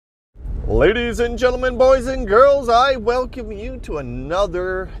Ladies and gentlemen, boys and girls, I welcome you to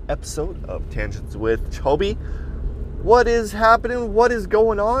another episode of Tangents with Toby. What is happening? What is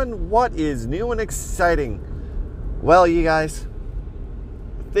going on? What is new and exciting? Well, you guys,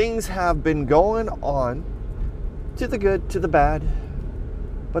 things have been going on, to the good, to the bad,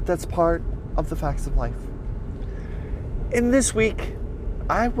 but that's part of the facts of life. And this week,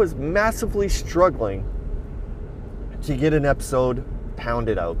 I was massively struggling to get an episode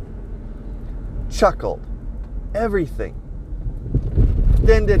pounded out. Chuckled, everything.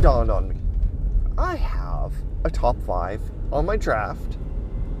 Then it dawned on me, I have a top 5 on my draft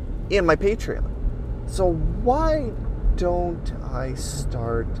in my Patreon. So why don't I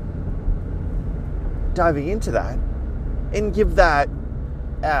start diving into that and give that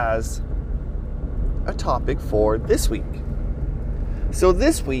as a topic for this week? So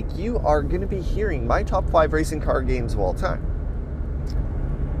this week you are going to be hearing my top 5 racing car games of all time.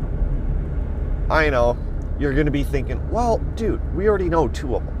 I know, you're going to be thinking, well, dude, we already know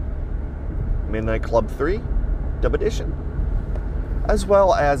 2 of them. Midnight Club 3, Dub Edition, as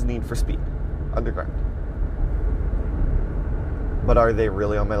well as Need for Speed, Underground. But are they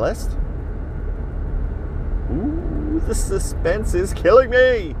really on my list? Ooh, the suspense is killing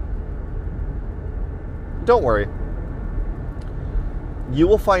me! Don't worry. You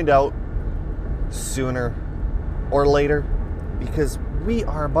will find out sooner or later, because we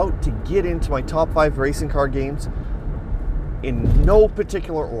are about to get into my top 5 racing car games in no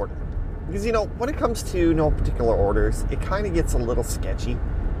particular order. Because, you know, when it comes to no particular orders, it kind of gets a little sketchy.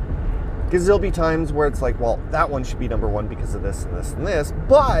 Because there'll be times where it's like, well, that one should be number 1 because of this and this and this,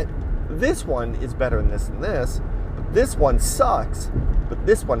 but this one is better than this and this, but this one sucks, but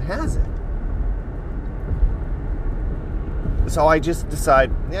this one has it. So I just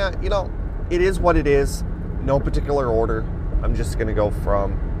decide, yeah, you know, it is what it is, no particular order. I'm just going to go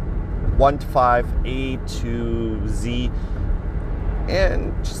from 1 to 5, A to Z,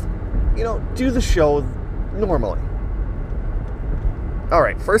 and just, you know, do the show normally. All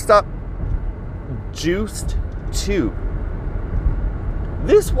right, first up, Juiced 2.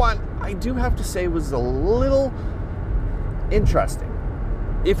 This one, I do have to say, was a little interesting.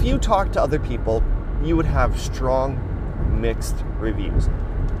 If you talk to other people, you would have strong, mixed reviews.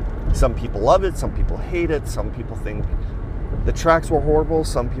 Some people love it, some people hate it, some people think the tracks were horrible,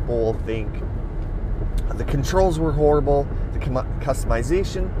 some people will think the controls were horrible, the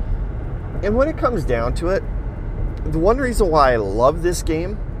customization. And when it comes down to it, the one reason why I love this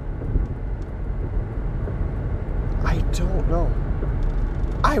game, I don't know.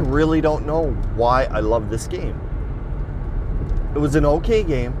 I really don't know why I love this game. It was an okay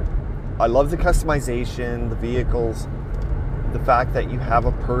game. I love the customization, the vehicles, the fact that you have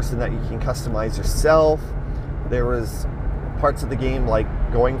a person that you can customize yourself. There was parts of the game like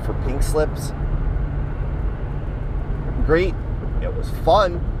going for pink slips. Great. It was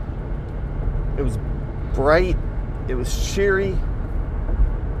fun. It was bright. It was cheery.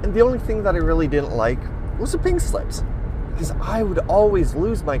 And the only thing that I really didn't like was the pink slips, because I would always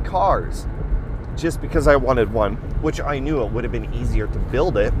lose my cars just because I wanted one, which I knew it would have been easier to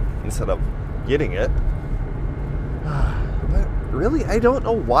build it instead of getting it. But really, I don't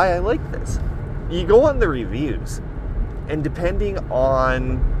know why I like this. You go on the reviews, and depending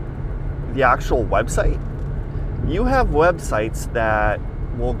on the actual website, you have websites that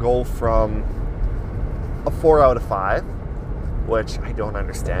will go from a 4 out of 5, which I don't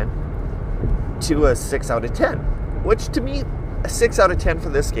understand, to a 6 out of 10, which to me, a 6 out of 10 for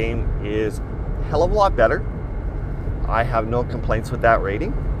this game is a hell of a lot better. I have no complaints with that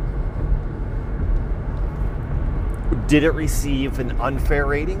rating. Did it receive an unfair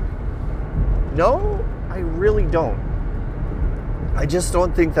rating? No, I really don't. I just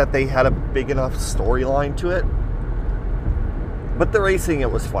don't think that they had a big enough storyline to it. But the racing,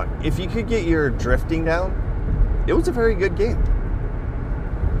 it was fun. If you could get your drifting down, it was a very good game.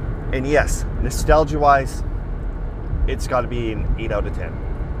 And yes, nostalgia-wise, it's got to be an 8 out of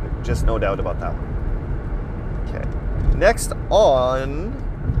 10. Just no doubt about that one. Okay. Next on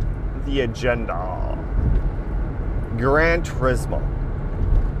the agenda, Gran Turismo.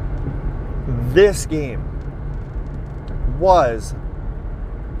 This game was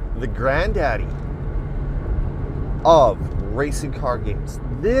the granddaddy of racing car games.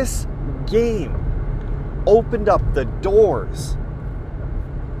 This game opened up the doors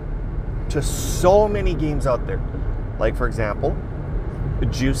to so many games out there. Like, for example,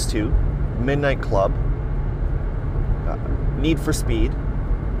 Juiced 2, Midnight Club, Need for Speed,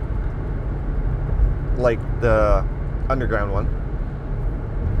 like the Underground one,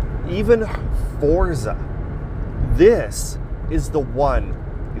 even Forza. This is the one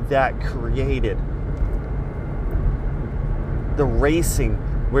that created the racing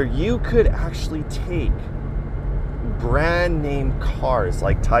where you could actually take brand name cars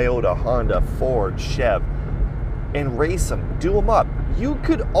like Toyota, Honda, Ford, Chev, and race them, do them up. You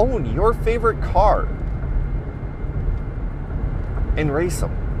could own your favorite car and race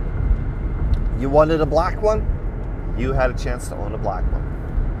them. You wanted a black one? You had a chance to own a black one.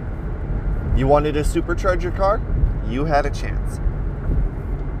 You wanted a supercharger car? You had a chance.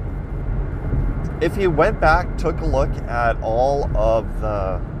 If you went back, took a look at all of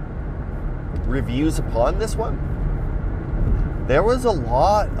the reviews upon this one, there was a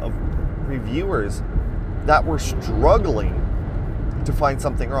lot of reviewers that were struggling to find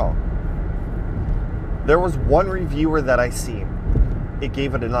something wrong. There was one reviewer that I seen, it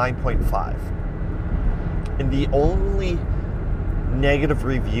gave it a 9.5. And the only negative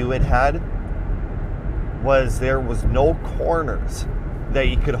review it had was there was no corners that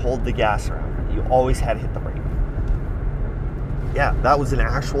you could hold the gas around. You always had to hit the brake. Yeah, that was an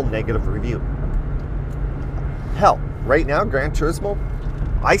actual negative review. Hell, right now, Gran Turismo,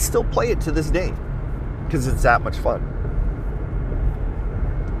 I still play it to this day because it's that much fun.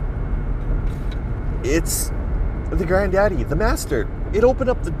 It's the granddaddy, the master. It opened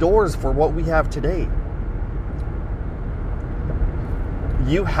up the doors for what we have today.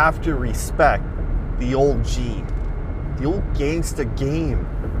 You have to respect the old G, the old gangsta game.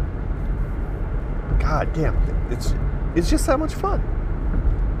 God damn, it's just that much fun.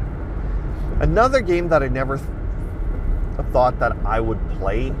 Another game that I never thought that I would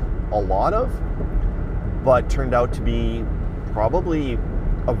play a lot of, but turned out to be probably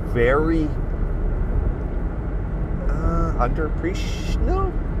a very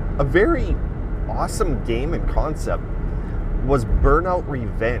a very awesome game and concept, was Burnout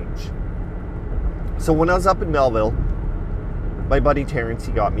Revenge. So when I was up in Melville, my buddy Terrence,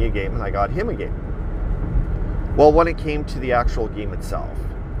 he got me a game and I got him a game. Well, when it came to the actual game itself,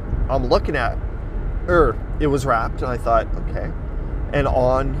 I'm looking at, it was wrapped, and I thought, okay. And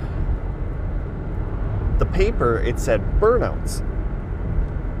on the paper, it said Burnouts.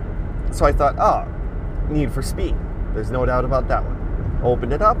 So I thought, Need for Speed. There's no doubt about that one.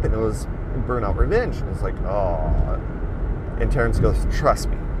 Opened it up, and it was Burnout Revenge. And it's like, And Terrence goes, trust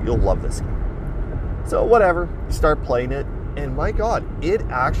me, you'll love this game. So whatever, start playing it, and my God, it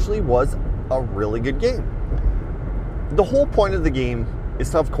actually was a really good game. The whole point of the game is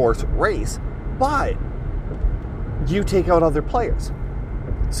to, of course, race, but you take out other players.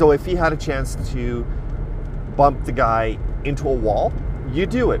 So if you had a chance to bump the guy into a wall, you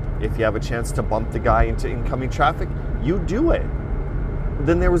do it. If you have a chance to bump the guy into incoming traffic, you do it.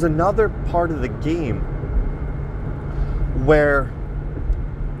 Then there was another part of the game where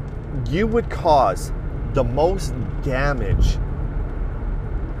you would cause the most damage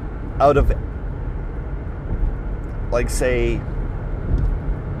out of, like, say,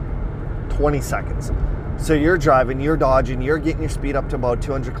 20 seconds. So you're driving, you're dodging, you're getting your speed up to about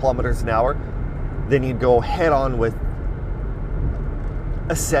 200 kilometers an hour. Then you'd go head on with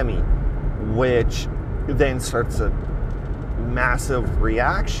a semi, which then starts a massive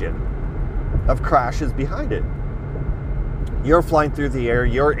reaction of crashes behind it. You're flying through the air,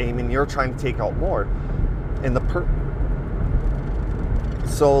 you're aiming, you're trying to take out more. And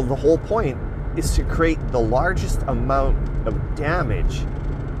so the whole point is to create the largest amount of damage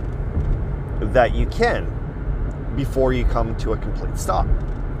that you can before you come to a complete stop.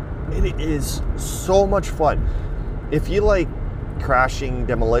 And it is so much fun. If you like crashing,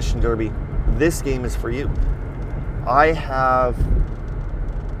 demolition derby, this game is for you. I have,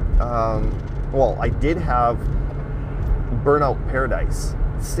 I did have Burnout Paradise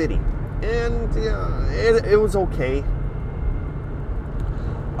City, and it was okay.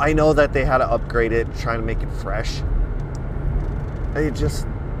 I know that they had to upgrade it, trying to make it fresh.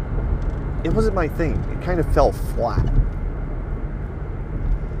 It wasn't my thing. It kind of fell flat.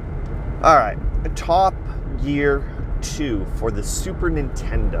 All right, Top Gear 2 for the Super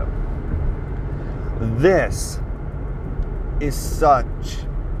Nintendo. This is such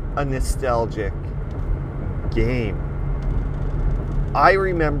a nostalgic game. I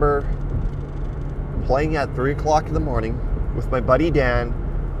remember playing at 3 o'clock in the morning with my buddy Dan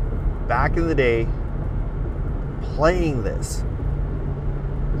back in the day, playing this.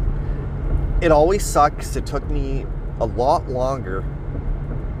 It always sucked because it took me a lot longer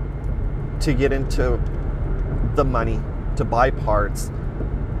to get into the money, to buy parts,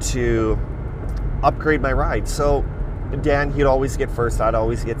 to upgrade my ride. So Dan, he'd always get first, I'd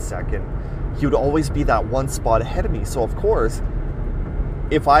always get second. He would always be that one spot ahead of me. So of course,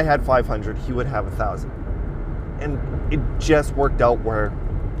 if I had 500, he would have 1,000. And it just worked out where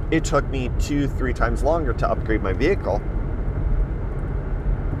It took me 2-3 times longer to upgrade my vehicle.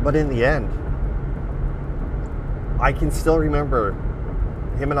 But in the end, I can still remember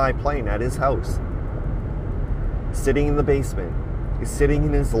him and I playing at his house, sitting in the basement, sitting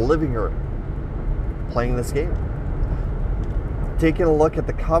in his living room, playing this game. Taking a look at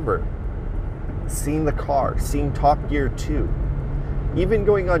the cover, seeing the car, seeing Top Gear 2, even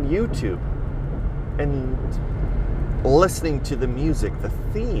going on YouTube and listening to the music, the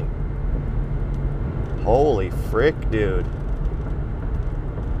theme. Holy frick, dude.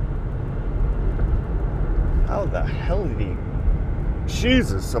 How the hell did he...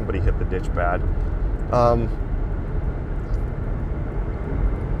 Jesus, somebody hit the ditch bad.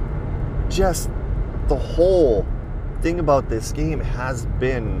 Just the whole thing about this game has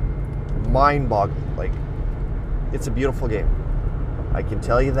been mind-boggling. Like, it's a beautiful game. I can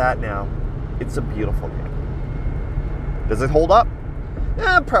tell you that now. It's a beautiful game. Does it hold up?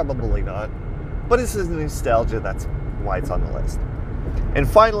 Probably not. But it's just nostalgia, that's why it's on the list. And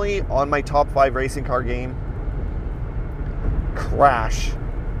finally, on my top 5 racing car game, Crash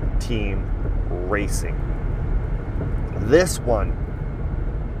Team Racing. This one,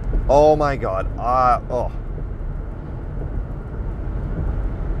 oh my god,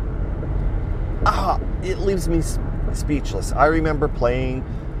 it leaves me speechless. I remember playing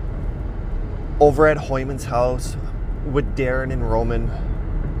over at Hoyman's house with Darren and Roman,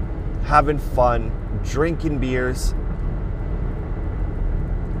 having fun, drinking beers,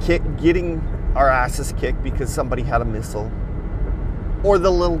 getting our asses kicked because somebody had a missile, or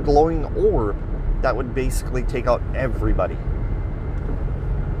the little glowing orb that would basically take out everybody.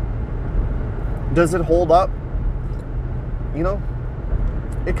 Does it hold up? You know,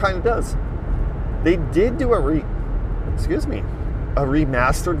 it kind of does. They did do a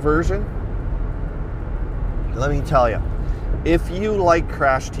remastered version. Let me tell you, if you like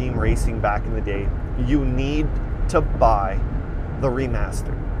Crash Team Racing back in the day, you need to buy the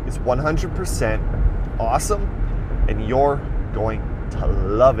remaster. It's 100% awesome, and you're going to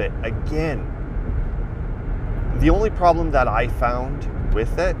love it. Again, the only problem that I found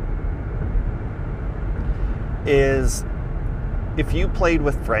with it is if you played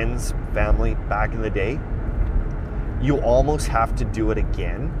with friends, family back in the day, you almost have to do it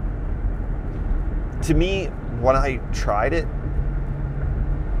again. To me, when I tried it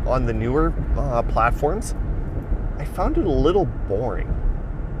on the newer platforms, I found it a little boring.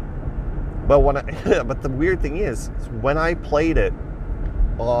 But but the weird thing is when I played it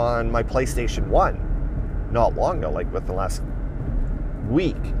on my PlayStation 1, not long ago, like within the last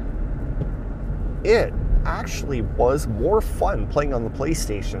week, it actually was more fun playing on the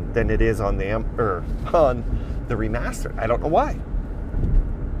PlayStation than it is on the on the remaster. I don't know why.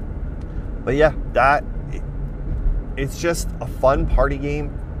 But yeah, it's just a fun party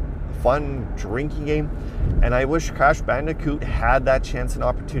game, a fun drinking game, and I wish Crash Bandicoot had that chance and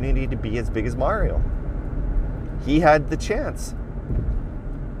opportunity to be as big as Mario. He had the chance.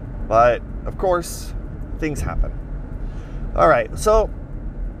 But, of course, things happen. All right, so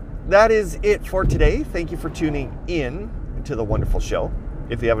that is it for today. Thank you for tuning in to the wonderful show.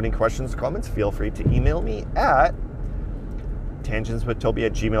 If you have any questions or comments, feel free to email me at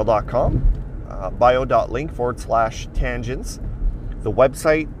tangentswithtoby@gmail.com. bio.link/tangents. The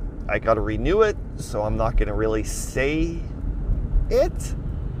website, I got to renew it, so I'm not going to really say it.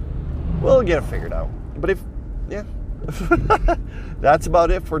 We'll get it figured out. But that's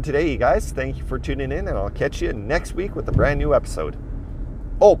about it for today, you guys. Thank you for tuning in, and I'll catch you next week with a brand new episode.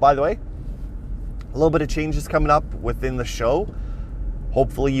 Oh, by the way, a little bit of changes coming up within the show.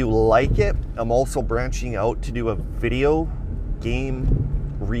 Hopefully you like it. I'm also branching out to do a video game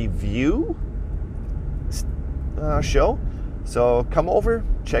review show. So come over,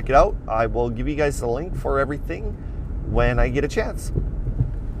 check it out. I will give you guys the link for everything when I get a chance.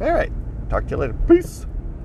 All right, talk to you later. Peace.